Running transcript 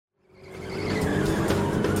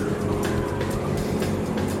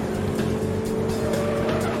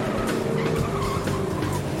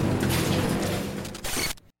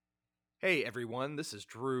Hey everyone, this is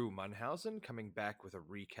Drew Munhausen coming back with a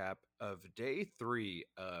recap of day 3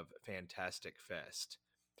 of Fantastic Fest.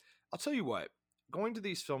 I'll tell you what, going to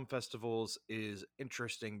these film festivals is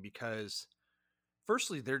interesting because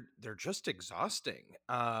firstly they're just exhausting.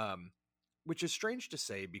 Which is strange to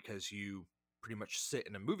say because you pretty much sit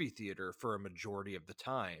in a movie theater for a majority of the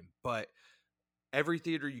time, but every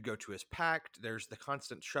theater you go to is packed. There's the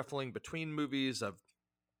constant shuffling between movies of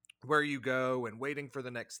where you go and waiting for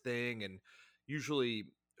the next thing, and usually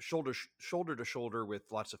shoulder to shoulder with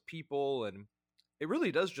lots of people, and it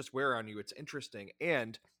really does just wear on you. It's interesting.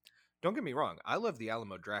 And don't get me wrong, I love the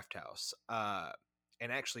Alamo Draft House,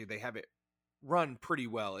 and actually they have it run pretty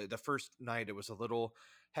well. The first night it was a little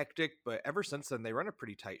hectic, but ever since then they run a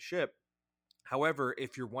pretty tight ship. However,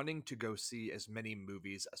 if you're wanting to go see as many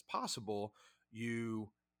movies as possible,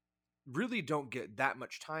 you really don't get that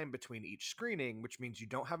much time between each screening, which means you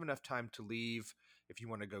don't have enough time to leave if you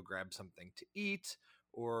want to go grab something to eat,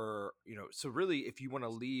 or, so really if you want to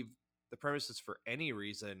leave the premises for any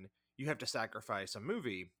reason, you have to sacrifice a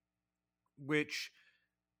movie, which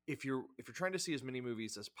if you're trying to see as many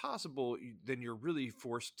movies as possible, then you're really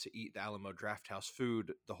forced to eat the Alamo Draft House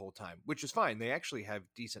food the whole time, which is fine. They actually have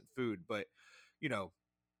decent food, but you know,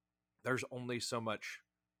 there's only so much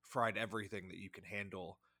fried everything that you can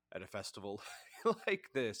handle at a festival like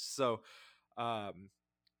this. So, um,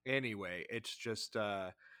 anyway, it's just,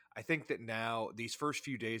 I think that now these first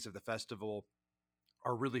few days of the festival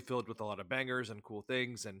are really filled with a lot of bangers and cool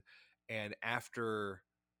things. And after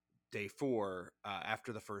day 4,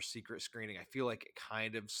 after the first secret screening, I feel like it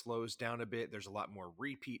kind of slows down a bit. There's a lot more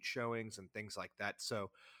repeat showings and things like that. So,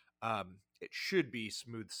 it should be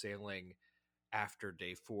smooth sailing after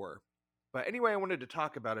day 4. But anyway, I wanted to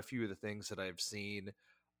talk about a few of the things that I've seen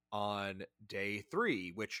on day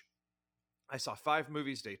 3, which I saw 5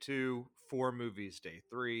 movies day 2, 4 movies day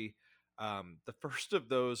 3. The first of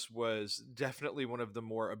those was definitely one of the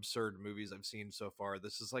more absurd movies I've seen so far.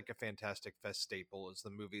 This is like a Fantastic Fest staple, is the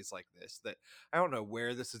movies like this that I don't know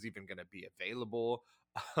where this is even going to be available.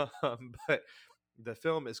 But the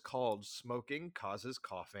film is called Smoking Causes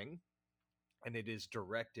Coughing, and it is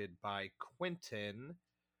directed by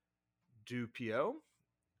Dupieux.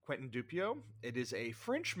 Quentin Dupieux. It is a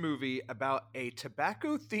French movie about a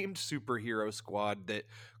tobacco-themed superhero squad that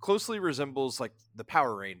closely resembles like the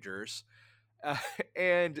Power Rangers. Uh,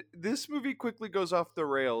 and this movie quickly goes off the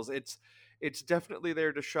rails. It's definitely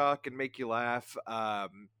there to shock and make you laugh.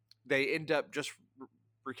 They end up just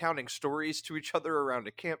recounting stories to each other around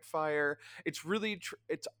a campfire. It's really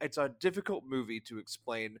it's a difficult movie to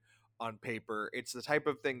explain on paper. It's the type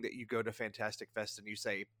of thing that you go to Fantastic Fest and you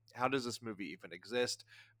say, how does this movie even exist?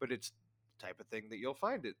 But it's the type of thing that you'll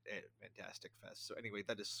find at Fantastic Fest. So anyway,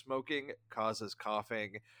 that is Smoking Causes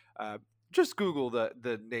Coughing. Just Google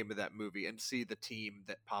the name of that movie and see the team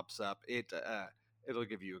that pops up. It'll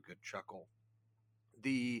give you a good chuckle.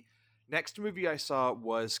 The next movie I saw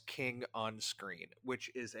was King on Screen, which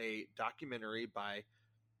is a documentary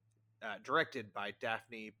directed by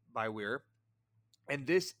Daphne Bywir, and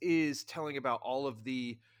this is telling about all of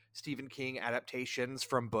the Stephen King adaptations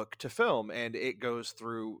from book to film, and it goes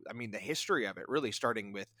through, I mean, the history of it, really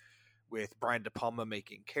starting with Brian De Palma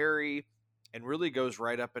making Carrie, and really goes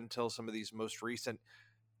right up until some of these most recent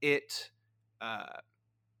It uh,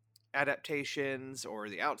 adaptations or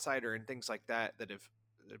The Outsider and things like that have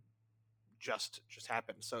just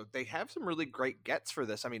happened. So they have some really great gets for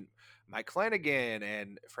this. I mean, Mike Flanagan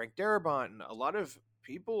and Frank Darabont and a lot of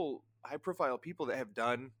people, high profile people that have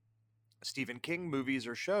done Stephen King movies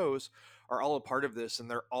or shows are all a part of this, and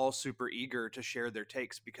they're all super eager to share their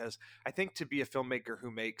takes, because I think to be a filmmaker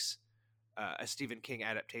who makes a Stephen King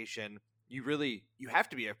adaptation, you have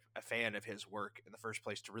to be a fan of his work in the first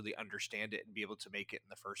place to really understand it and be able to make it in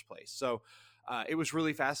the first place. So it was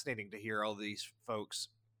really fascinating to hear all these folks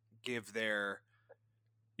give their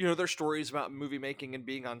stories about movie making and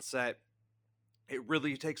being on set. It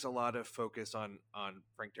really takes a lot of focus on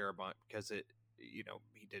Frank Darabont, because he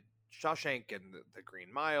did Shawshank and the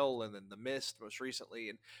Green Mile and then The Mist most recently,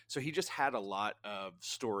 and so he just had a lot of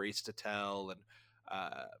stories to tell. And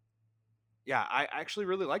uh, yeah, I actually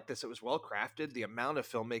really liked this. It was well crafted. The amount of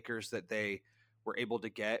filmmakers that they were able to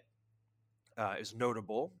get is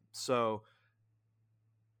notable. So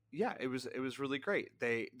yeah, it was really great.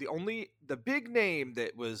 The big name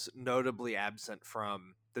that was notably absent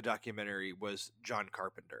from the documentary was John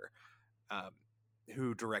Carpenter, um,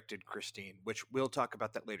 who directed Christine, which we'll talk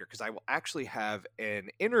about that later, because I will actually have an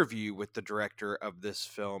interview with the director of this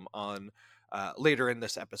film on later in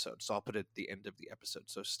this episode. So I'll put it at the end of the episode.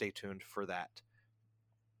 So stay tuned for that.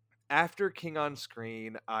 after King on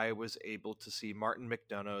Screen, I was able to see Martin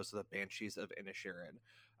McDonagh's The Banshees of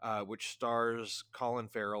Inisherin, which stars Colin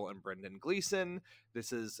Farrell and Brendan Gleeson.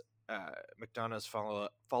 This is McDonough's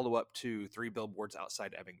follow up to Three Billboards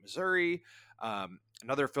Outside Ebbing, Missouri.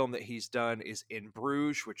 Another film that he's done is In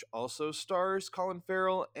Bruges, which also stars Colin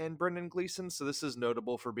Farrell and Brendan Gleeson. So this is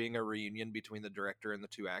notable for being a reunion between the director and the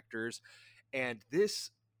two actors. And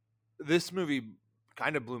this movie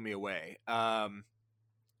kind of blew me away.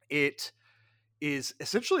 It is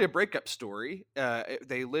essentially a breakup story.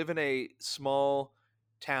 They live in a small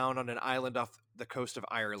town on an island off the coast of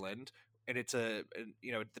Ireland, and it's the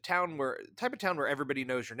type of town where everybody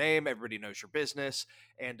knows your name, everybody knows your business,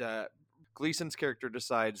 and Gleason's character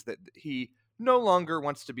decides that he no longer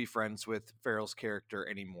wants to be friends with Farrell's character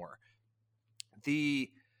anymore.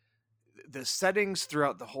 The settings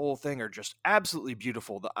throughout the whole thing are just absolutely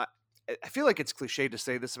beautiful. I feel like it's cliche to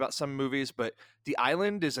say this about some movies, but the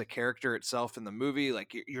island is a character itself in the movie.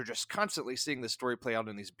 Like you're just constantly seeing the story play out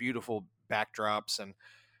in these beautiful backdrops, and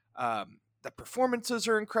the performances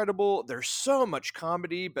are incredible. There's so much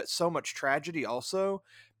comedy, but so much tragedy also.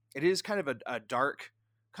 It is kind of a dark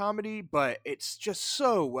comedy, but it's just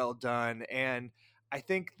so well done. And I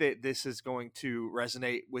think that this is going to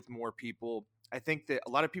resonate with more people. I think that a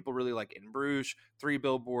lot of people really like In Bruges, Three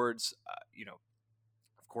Billboards,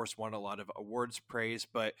 of course, won a lot of awards praise,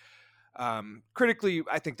 but critically,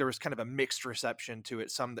 I think there was kind of a mixed reception to it.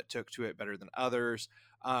 Some that took to it better than others.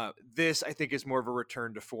 This, I think, is more of a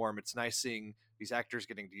return to form. It's nice seeing these actors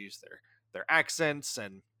getting to use their accents,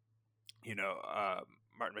 and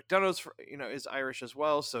Martin McDonagh's is Irish as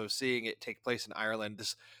well. So seeing it take place in Ireland,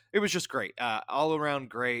 it was just great, all around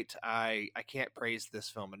great. I can't praise this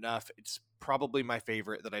film enough. It's probably my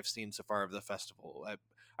favorite that I've seen so far of the festival.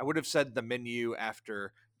 I would have said The Menu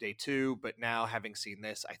after day 2, but now having seen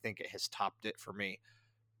this, I think it has topped it for me.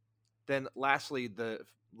 Then lastly, the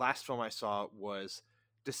last film I saw was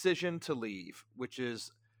Decision to Leave, which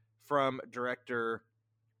is from director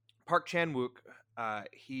Park Chan-wook.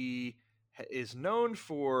 He is known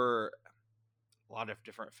for a lot of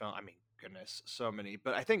different films. I mean, goodness, so many.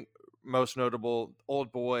 But I think most notable,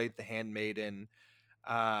 Old Boy, The Handmaiden.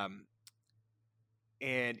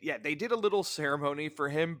 And yeah, they did a little ceremony for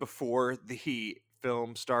him before the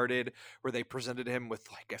film started, where they presented him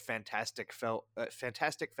with like a Fantastic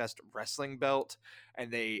Fest wrestling belt, and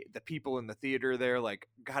the people in the theater there like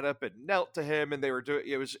got up and knelt to him, and they were doing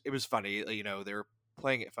it was funny. They were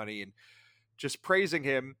playing it funny and just praising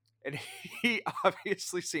him, and he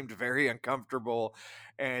obviously seemed very uncomfortable,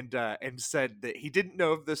 and said that he didn't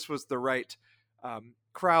know if this was the right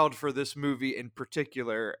crowd for this movie in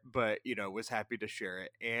particular, but was happy to share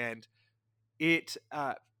it. And it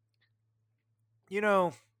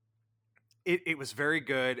it was very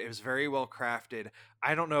good. It was very well crafted.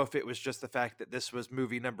 I don't know if it was just the fact that this was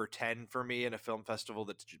movie number 10 for me in a film festival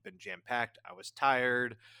that's been jam packed. I was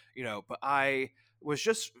tired, but I was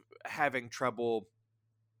just having trouble.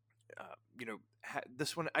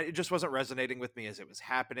 This one, it just wasn't resonating with me as it was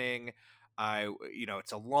happening.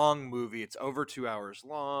 It's a long movie. It's over 2 hours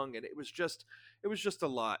long, and it was just a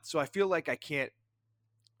lot. So I feel like I can't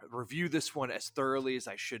review this one as thoroughly as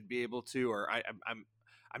I should be able to, or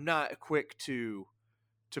I'm not quick to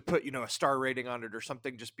put a star rating on it or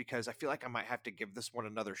something, just because I feel like I might have to give this one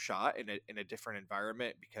another shot in a different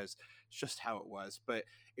environment, because it's just how it was. But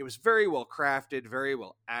it was very well crafted, very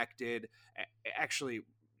well acted. Actually,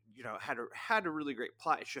 had a really great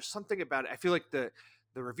plot. It's just something about it. I feel like the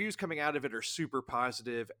reviews coming out of it are super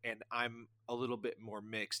positive, and I'm a little bit more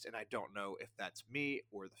mixed, and I don't know if that's me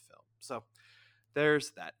or the film. So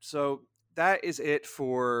there's that. So that is it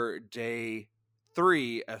for day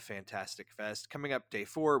 3 of Fantastic Fest. Coming up day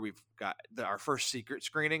 4, we've got our first secret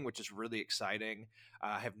screening, which is really exciting.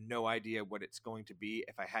 I have no idea what it's going to be.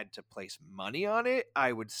 If I had to place money on it,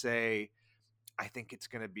 I would say I think it's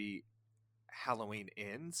going to be Halloween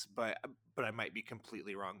Ends, but I might be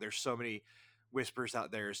completely wrong. There's so many whispers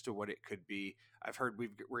out there as to what it could be. I've heard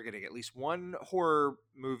we're getting at least one horror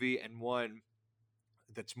movie and one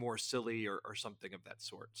that's more silly or something of that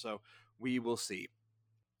sort. So we will see.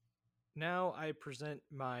 Now I present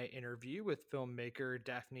my interview with filmmaker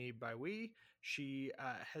Daphne Baiwi. She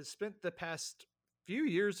has spent the past few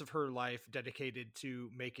years of her life dedicated to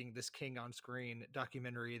making this King on Screen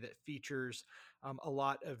documentary that features a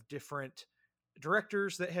lot of different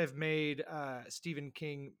directors that have made Stephen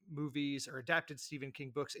King movies or adapted Stephen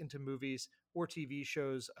King books into movies or TV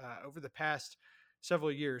shows over the past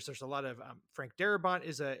several years. There's a lot of Frank Darabont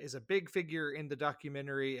is a big figure in the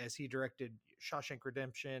documentary, as he directed Shawshank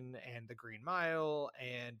Redemption and The Green Mile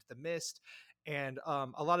and The Mist. and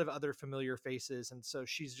a lot of other familiar faces. And so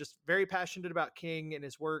she's just very passionate about King and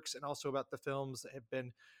his works, and also about the films that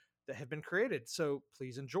have been created. So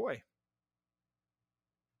please enjoy.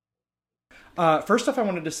 First off, I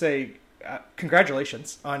wanted to say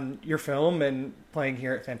congratulations on your film and playing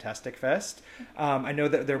here at Fantastic Fest. I know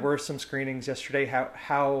that there were some screenings yesterday.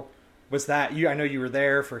 How was that? I know you were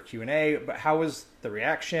there for Q&A, but how was the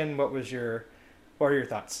reaction? What are your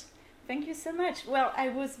thoughts? Thank you so much. Well, I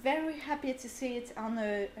was very happy to see it on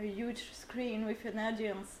a huge screen with an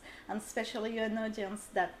audience, and especially an audience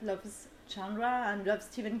that loves genre and loves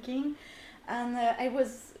Stephen King. And I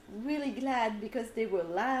was really glad because they were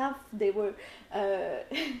laugh. They were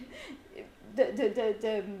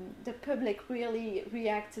the public really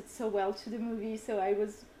reacted so well to the movie. So I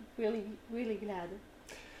was really glad.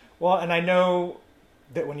 Well, and I know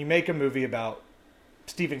that when you make a movie about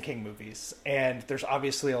Stephen King movies, and there's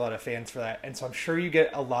obviously a lot of fans for that, and so I'm sure you get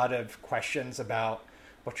a lot of questions about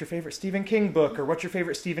what's your favorite Stephen King book or what's your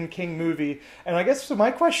favorite Stephen King movie. And I guess so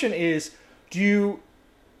my question is, do you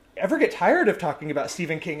ever get tired of talking about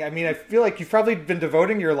Stephen King? I mean, I feel like you've probably been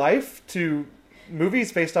devoting your life to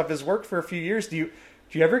movies based off his work for a few years. Do you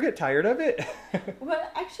ever get tired of it?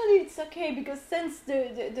 Well, actually, it's okay because since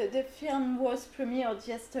the film was premiered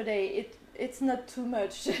yesterday, it's not too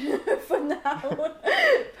much for now.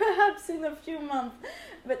 Perhaps in a few months,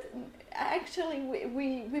 but actually,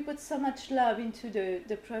 we put so much love into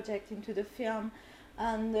the project, into the film,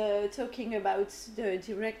 and talking about the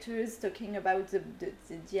directors, talking about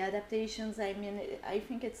the adaptations. I mean, I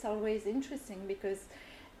think it's always interesting because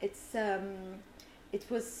it's. It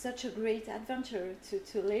was such a great adventure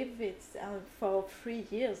to live it for 3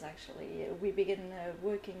 years actually. We began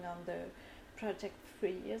working on the project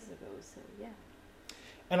 3 years ago, so yeah.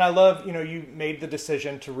 And I love, you made the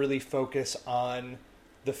decision to really focus on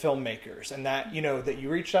the filmmakers, and that, that you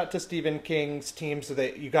reached out to Stephen King's team so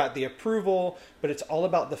that you got the approval, but it's all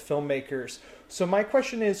about the filmmakers. So my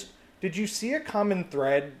question is, did you see a common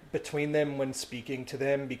thread between them when speaking to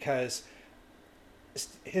them? Because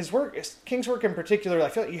his work, King's work in particular, I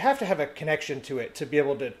feel like you have to have a connection to it to be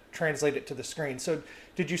able to translate it to the screen. So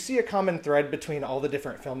did you see a common thread between all the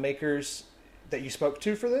different filmmakers that you spoke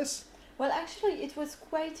to for this? Well, actually, it was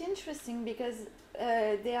quite interesting because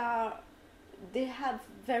they have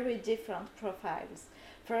very different profiles.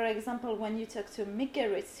 For example, when you talk to Mick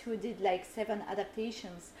Garris, who did like 7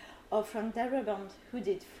 adaptations, or Frank Darabont, who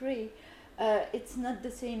did 3, it's not the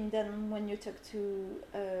same than when you talk to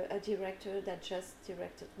a director that just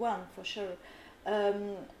directed 1, for sure.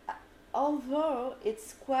 Although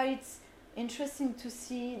it's quite interesting to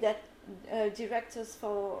see that directors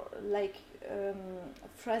for like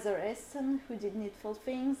Fraser Heston, who did Needful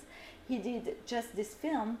Things, he did just this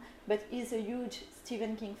film, but he's a huge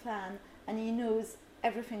Stephen King fan and he knows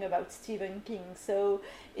everything about Stephen King. So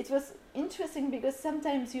it was interesting because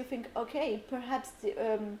sometimes you think, okay, perhaps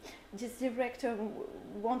this director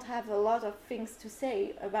won't have a lot of things to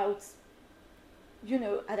say about,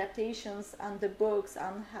 adaptations and the books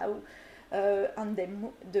and how on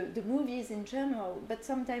the movies in general, but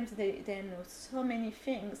sometimes they know so many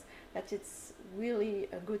things that it's really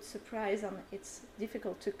a good surprise, and it's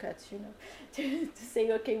difficult to cut, to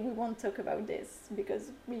say, okay, we won't talk about this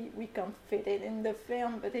because we can't fit it in the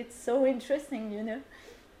film, but it's so interesting.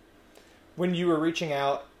 When you were reaching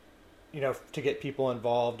out, to get people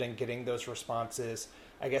involved and getting those responses,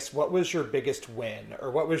 I guess, what was your biggest win, or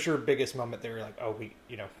what was your biggest moment that you were like, oh,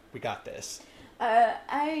 we got this?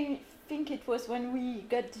 I think it was when we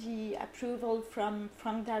got the approval from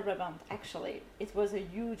Frank Darabont. Actually, it was a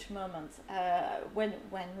huge moment when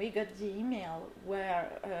we got the email where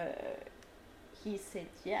he said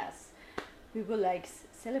yes. We were like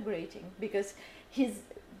celebrating because he's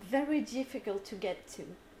very difficult to get to,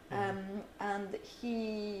 and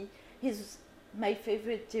he's my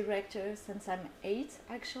favorite director since I'm 8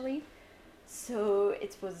 actually. So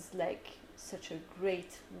it was like such a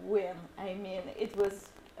great win. I mean, it was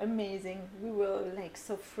amazing. We were like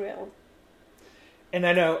so thrilled. And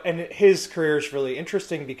I know, and his career is really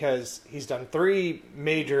interesting because he's done 3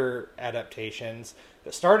 major adaptations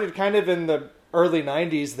that started kind of in the early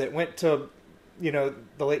 90s that went to,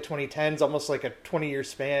 the late 2010s, almost like a 20-year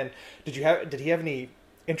span. Did he have any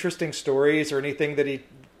interesting stories or anything that he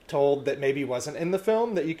told that maybe wasn't in the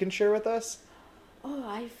film that you can share with us? Oh,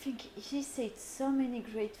 I think he said so many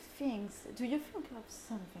great things. Do you think of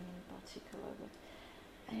something in particular? But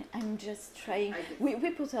I'm just trying. We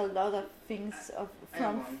put a lot of things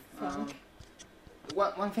from.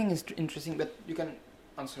 One thing is interesting, but you can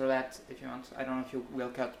answer that if you want. I don't know if you will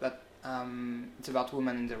cut, but it's about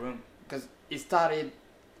Woman in the Room, because it started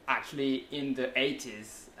actually in the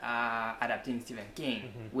 80s adapting Stephen King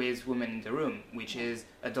with Woman in the Room, which is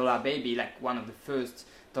a dollar baby, like one of the first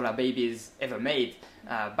dollar babies ever made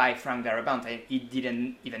by Frank Darabont. And he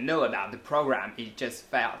didn't even know about the program. He just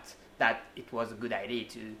felt that it was a good idea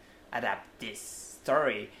to adapt this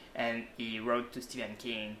story, and he wrote to Stephen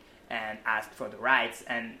King and asked for the rights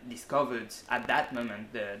and discovered at that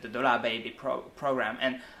moment the Dollar Baby program.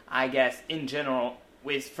 And I guess in general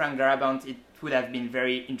with Frank Darabont it would have been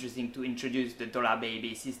very interesting to introduce the Dollar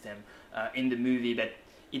Baby system in the movie, but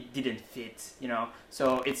it didn't fit, you know.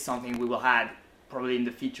 So it's something we will add probably in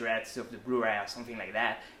the featurettes of the Blu-ray or something like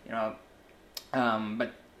that, you know.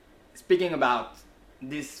 But speaking about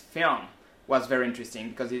this film was very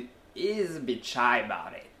interesting because it is a bit shy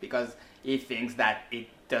about it, because he thinks that it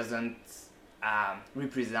doesn't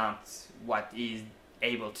represent what he's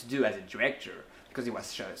able to do as a director, because he was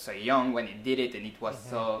so young when he did it, and it was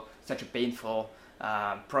such a painful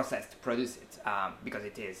process to produce it, because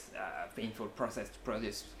it is a painful process to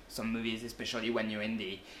produce some movies, especially when you're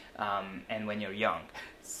indie and when you're young.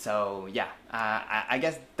 So yeah, I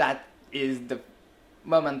guess that is the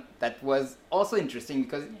moment that was also interesting,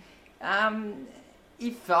 because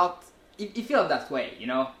he felt that way, you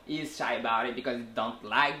know. He's shy about it because he don't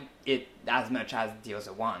like it as much as the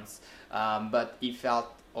other ones, but he felt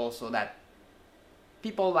also that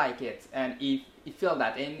people like it, and he felt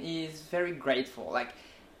that, and he's very grateful. Like,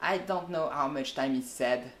 I don't know how much time he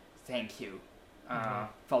said thank you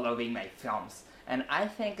for loving my films, and I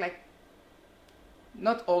think like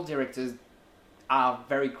not all directors are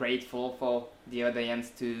very grateful for the audience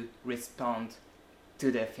to respond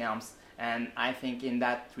to their films. And I think in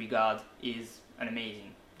that regard, he's an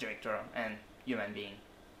amazing director and human being.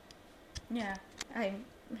 Yeah,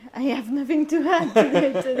 I have nothing to add to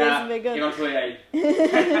this. You don't really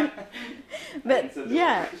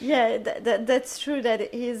But that's true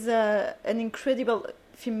that he's an incredible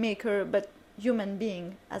filmmaker, but human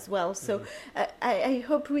being as well. So I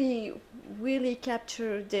hope we really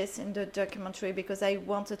capture this in the documentary, because I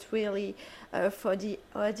wanted really for the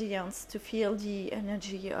audience to feel the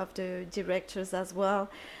energy of the directors as well.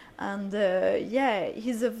 And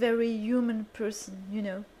he's a very human person, you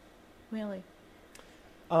know, really.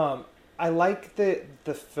 I like that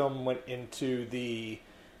the film went into the,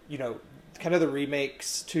 you know, kind of the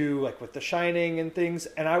remakes too, like with The Shining and things.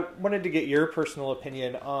 And I wanted to get your personal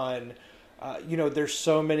opinion on, you know, there's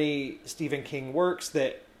so many Stephen King works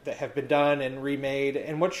that have been done and remade.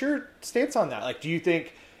 And what's your stance on that? Like, do you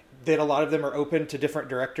think that a lot of them are open to different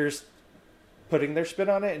directors putting their spin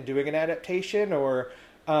on it and doing an adaptation, or,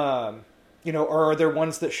 you know, or are there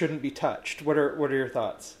ones that shouldn't be touched? What are your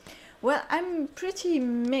thoughts? Well, I'm pretty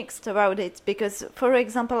mixed about it, because, for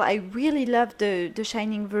example, I really love the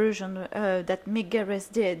Shining version that Mick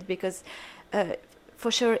Garris did, because for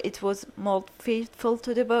sure it was more faithful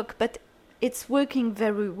to the book, but it's working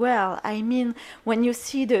very well. I mean, when you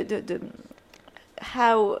see the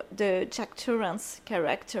how the Jack Torrance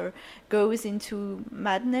character goes into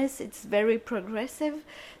madness, it's very progressive.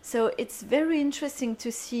 So it's very interesting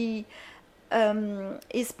to see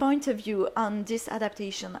his point of view on this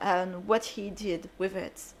adaptation and what he did with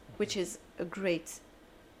it, which is a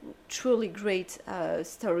truly great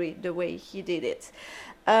story, the way he did it.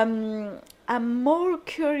 I'm more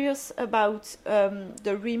curious about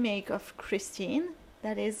the remake of Christine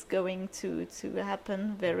that is going to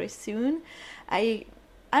happen very soon.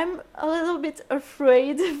 I'm a little bit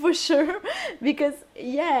afraid for sure, because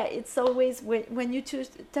it's always when you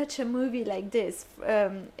touch a movie like this,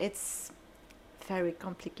 it's very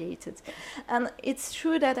complicated. And it's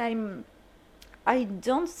true that I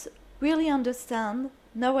don't really understand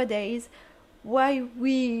nowadays why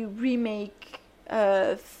we remake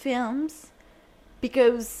films,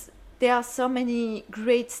 because there are so many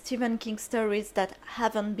great Stephen King stories that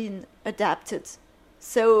haven't been adapted.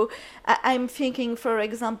 So I'm thinking, for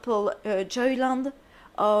example, Joyland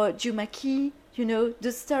or Jumaki, you know,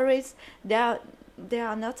 the stories, they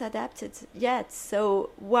are not adapted yet. So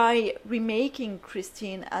why remaking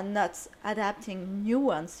Christine and not adapting new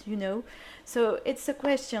ones, you know? So it's a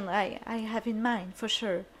question I have in mind, for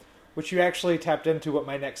sure. Which you actually tapped into what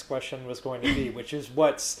my next question was going to be, which is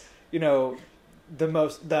what's, you know,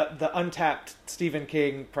 the untapped Stephen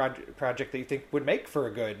King project that you think would make for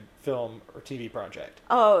a good film or TV project?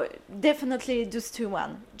 Oh, definitely those two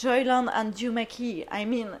ones, Joyland and Jumaki. I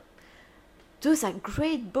mean, those are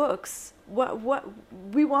great books. What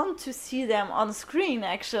we want to see them on screen,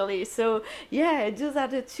 actually. So yeah, those are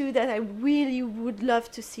the two that I really would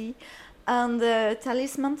love to see, and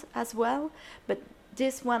Talisman as well. But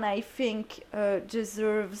this one I think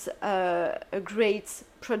deserves a great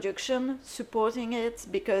production supporting it,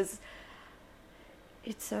 because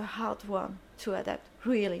it's a hard one to adapt,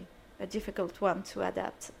 really a difficult one to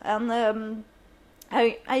adapt. And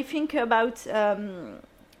I think about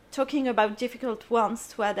talking about difficult ones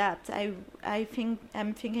to adapt. I think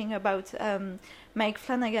I'm thinking about Mike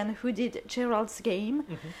Flanagan, who did Gerald's Game.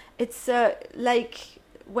 Mm-hmm. It's like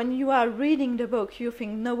when you are reading the book, you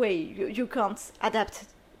think, no way, you can't adapt.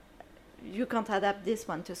 You can't adapt this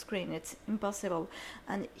one to screen. It's impossible.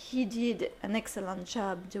 And he did an excellent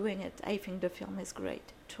job doing it. I think the film is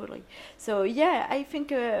great, truly. So yeah, I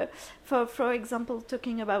think for example,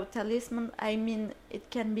 talking about Talisman, I mean,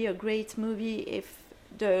 it can be a great movie if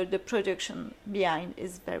the production behind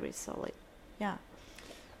is very solid. Yeah.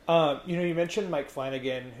 You mentioned Mike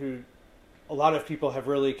Flanagan, who a lot of people have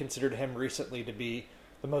really considered him recently to be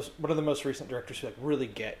one of the most recent directors who really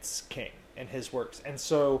gets King and his works. And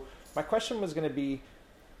so my question was going to be,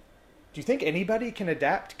 do you think anybody can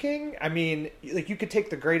adapt King? I mean, like, you could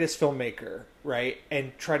take the greatest filmmaker, right,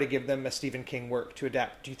 and try to give them a Stephen King work to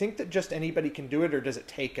adapt. Do you think that just anybody can do it, or does it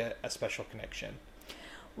take a special connection?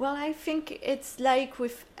 Well, I think it's like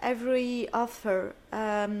with every author,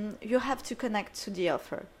 you have to connect to the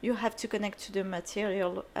author. You have to connect to the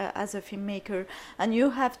material as a filmmaker, and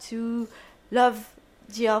you have to love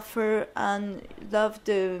the author and love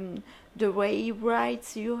the way he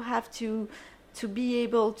writes. You have to be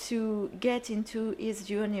able to get into his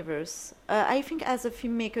universe. I think as a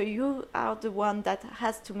filmmaker, you are the one that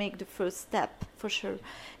has to make the first step, for sure.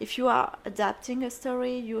 If you are adapting a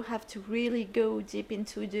story, you have to really go deep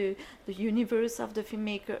into the universe of the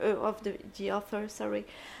filmmaker, of the author, sorry.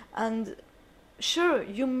 And sure,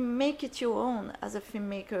 you make it your own as a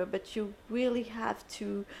filmmaker, but you really have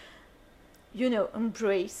to,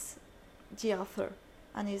 embrace the author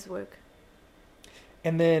and his work.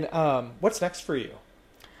 And then, what's next for you?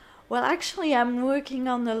 Well, actually, I'm working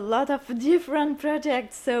on a lot of different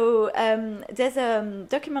projects. So there's a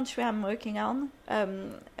documentary I'm working on,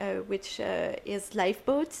 which is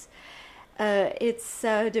Lifeboats. It's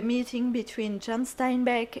the meeting between John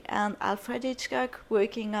Steinbeck and Alfred Hitchcock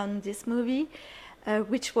working on this movie,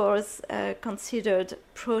 which was considered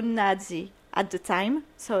pro-Nazi at the time.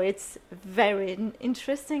 So it's very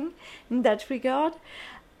interesting in that regard.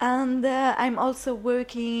 And I'm also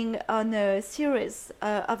working on a series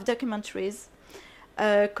of documentaries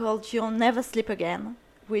called You'll Never Sleep Again,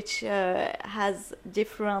 which has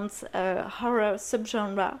different horror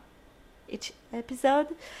subgenre each episode.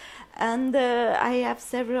 And I have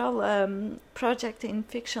several projects in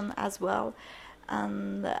fiction as well.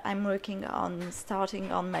 And I'm working on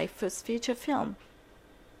starting on my first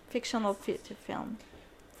fictional feature film.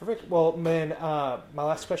 Perfect. Well, then my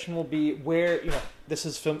last question will be where, this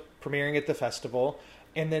is film premiering at the festival,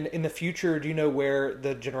 and then in the future, do you know where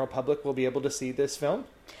the general public will be able to see this film?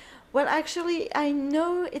 Well, actually, I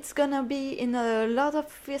know it's gonna be in a lot of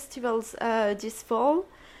festivals this fall,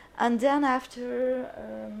 and then after...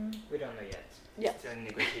 We don't know yet. Yeah. It's in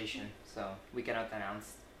negotiation, so we cannot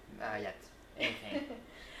announce yet anything.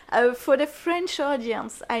 For the French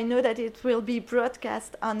audience, I know that it will be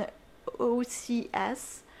broadcast on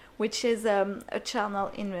OCS, which is a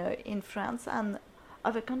channel in France and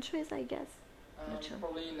other countries, I guess. Sure.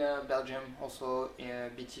 Probably in Belgium, also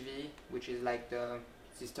BTV, which is like the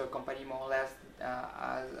sister company more or less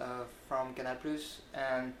from Canal+,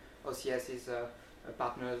 and OCS is a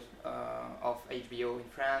partner of HBO in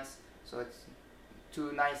France. So it's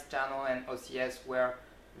two nice channels, and OCS were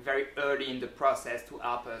very early in the process to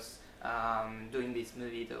help us doing this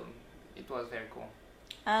movie, though. It was very cool.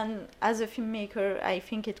 And as a filmmaker, I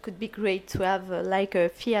think it could be great to have like a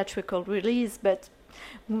theatrical release, but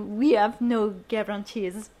we have no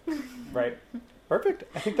guarantees. Right. Perfect.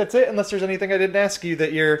 I think that's it, unless there's anything I didn't ask you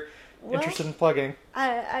that you're interested in plugging.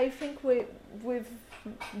 I think we've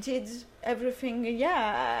did everything.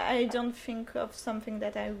 Yeah, I don't think of something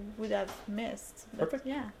that I would have missed. But Perfect.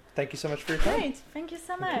 Yeah. Thank you so much for your time. Great. Thank you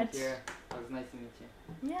so much. Yeah, it was nice to meet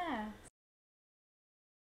you. Yeah.